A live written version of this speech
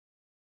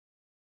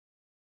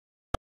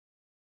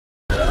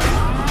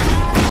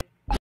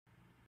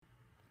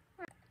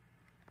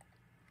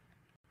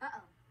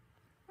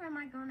am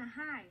I gonna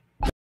hide?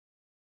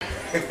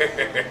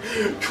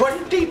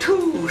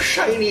 22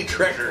 shiny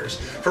treasures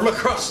from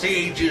across the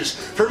ages,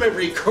 from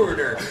every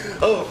corner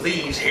of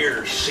these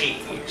here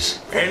seas.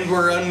 And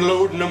we're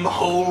unloading them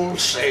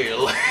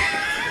wholesale.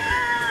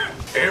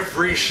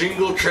 Every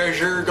single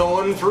treasure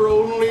going for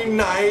only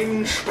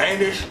 9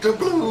 Spanish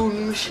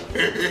doubloons.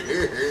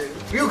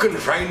 You can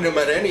find them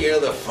at any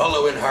of the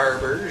following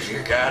harbors.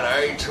 You got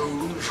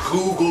iTunes,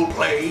 Google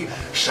Play,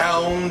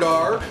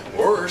 Soundar,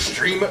 or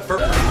stream it for...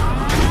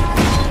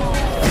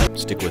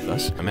 Stick with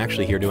us. I'm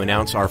actually here to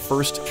announce our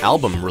first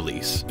album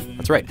release.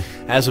 That's right.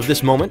 As of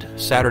this moment,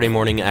 Saturday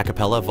Morning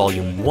Acapella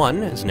Volume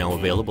 1 is now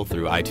available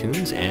through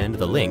iTunes and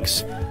the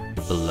links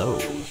below.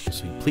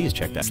 So please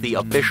check that. It's the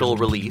official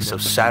release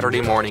of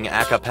Saturday Morning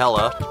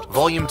Acapella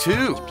Volume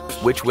 2,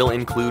 which will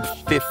include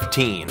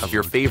 15 of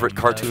your favorite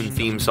cartoon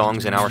theme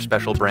songs in our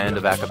special brand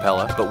of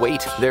acapella. But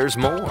wait, there's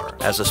more.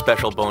 As a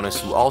special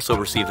bonus, you also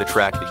receive the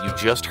track that you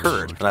just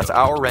heard, and that's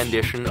our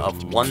rendition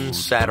of One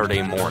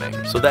Saturday Morning.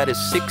 So that is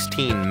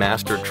 16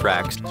 mastered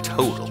tracks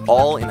total,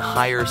 all in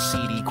higher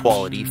CD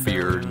quality for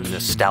your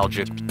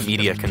nostalgic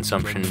media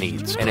consumption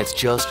needs. And it's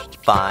just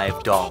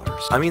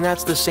 $5. I mean,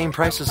 that's the same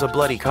price as a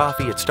bloody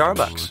coffee at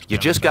Starbucks. You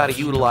just gotta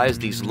utilize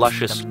these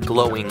luscious,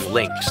 glowing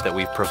links that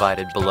we've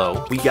provided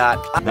below. We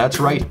got... That's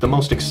right, the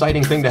most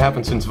exciting thing to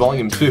happen since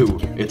Volume 2.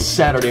 It's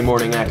Saturday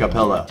Morning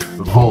Acapella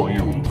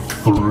Volume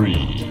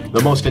 3.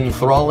 The most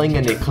enthralling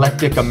and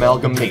eclectic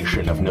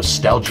amalgamation of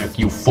nostalgic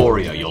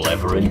euphoria you'll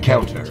ever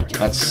encounter.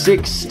 That's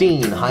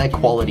 16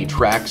 high-quality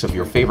tracks of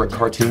your favorite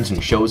cartoons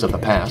and shows of the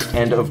past.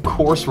 And of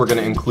course we're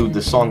gonna include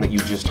the song that you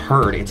just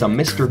heard. It's a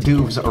Mr.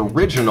 Doov's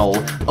original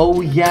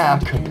Oh Yeah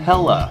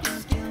Capella.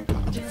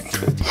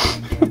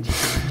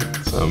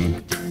 It's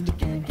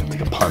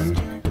like a pun.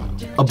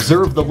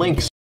 Observe the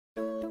links.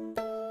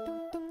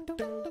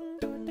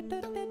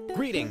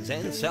 Greetings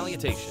and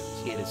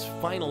salutations. It is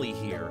finally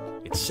here.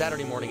 It's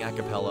Saturday Morning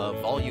Acapella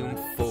Volume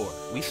 4.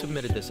 We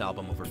submitted this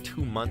album over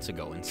 2 months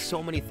ago, and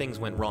so many things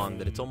went wrong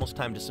that it's almost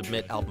time to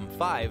submit Album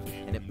 5,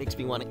 and it makes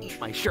me want to eat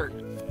my shirt.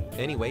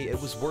 Anyway, it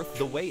was worth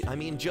the wait. I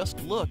mean,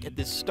 just look at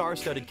this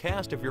star-studded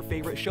cast of your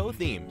favorite show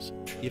themes.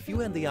 If you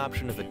had the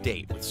option of a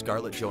date with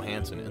Scarlett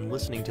Johansson and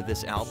listening to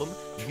this album,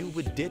 you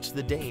would ditch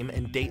the dame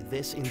and date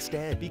this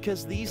instead,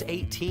 because these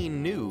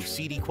 18 new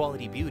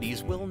CD-quality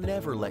beauties will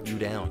never let you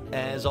down.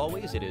 As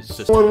always, it is...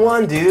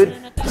 1-1, dude.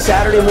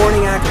 Saturday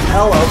Morning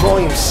Acapella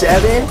Volume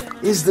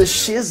 7 is the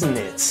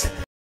shiznits.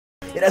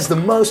 It has the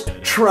most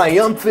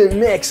triumphant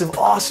mix of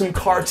awesome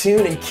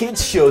cartoon and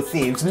kids show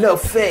themes, no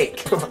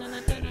fake.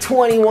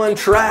 21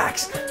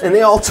 tracks, and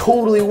they all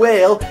totally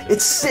wail.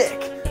 It's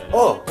sick.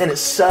 Oh, and it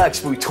sucks,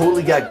 but we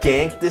totally got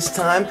ganked this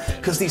time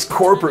because these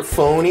corporate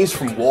phonies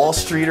from Wall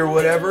Street or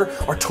whatever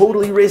are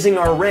totally raising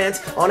our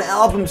rent on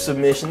album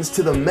submissions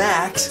to the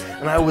max,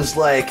 and I was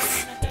like,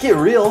 get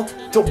real,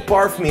 don't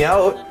barf me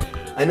out.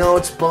 I know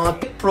it's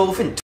bumpy.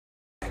 Proven.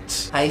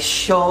 I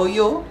show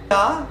you.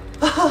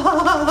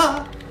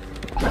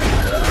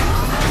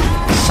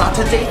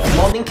 Saturday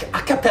Morning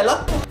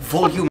Acapella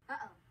Volume.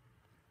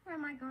 Where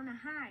am I gonna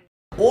hide?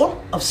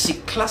 All of the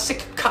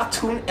classic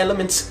cartoon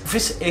elements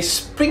with a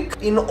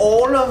sprinkle in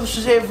all of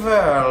the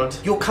world.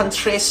 You can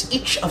trace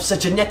each of the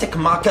genetic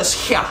markers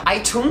here.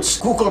 iTunes,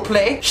 Google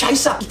Play,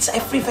 Scheisse, it's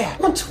everywhere.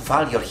 And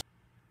while you're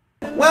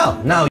here...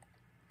 Well, now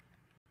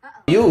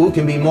you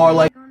can be more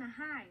like...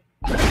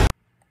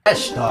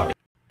 Story.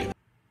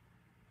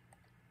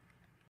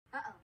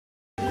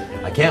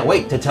 I can't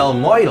wait to tell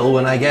Moidle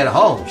when I get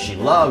home. She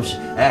loves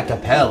a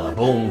cappella,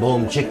 boom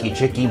boom, chicky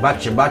chicky,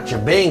 butcha butcha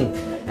bing,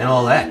 and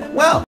all that.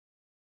 Well,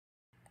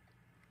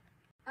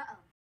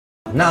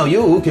 now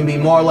you can be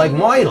more like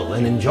Moidle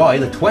and enjoy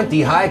the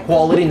 20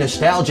 high-quality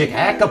nostalgic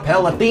a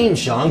cappella theme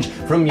songs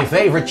from your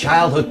favorite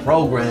childhood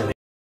programming.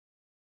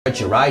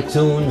 Your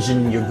iTunes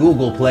and your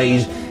Google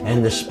Plays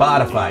and the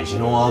Spotifys, you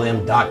know, all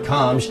them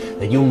 .coms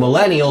that you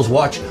millennials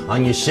watch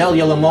on your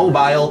cellular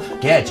mobile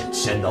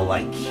gadgets and the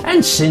like.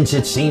 And since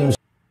it seems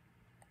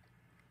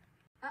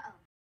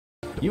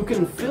you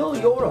can fill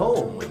your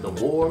home with the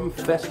warm,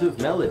 festive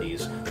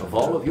melodies of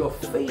all of your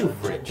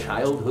favorite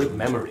childhood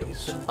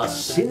memories. A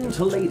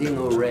scintillating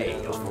array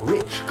of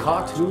rich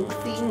cartoon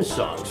theme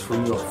songs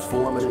from your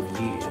formative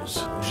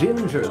years,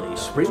 gingerly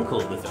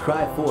sprinkled with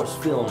Triforce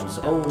Films'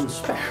 own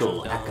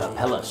special a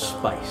cappella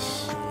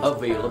spice.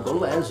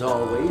 Available, as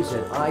always,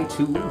 at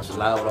iTunes,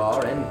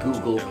 Loudr, and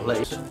Google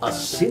Play. A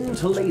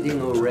scintillating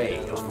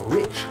array of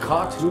rich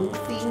cartoon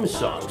theme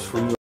songs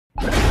from your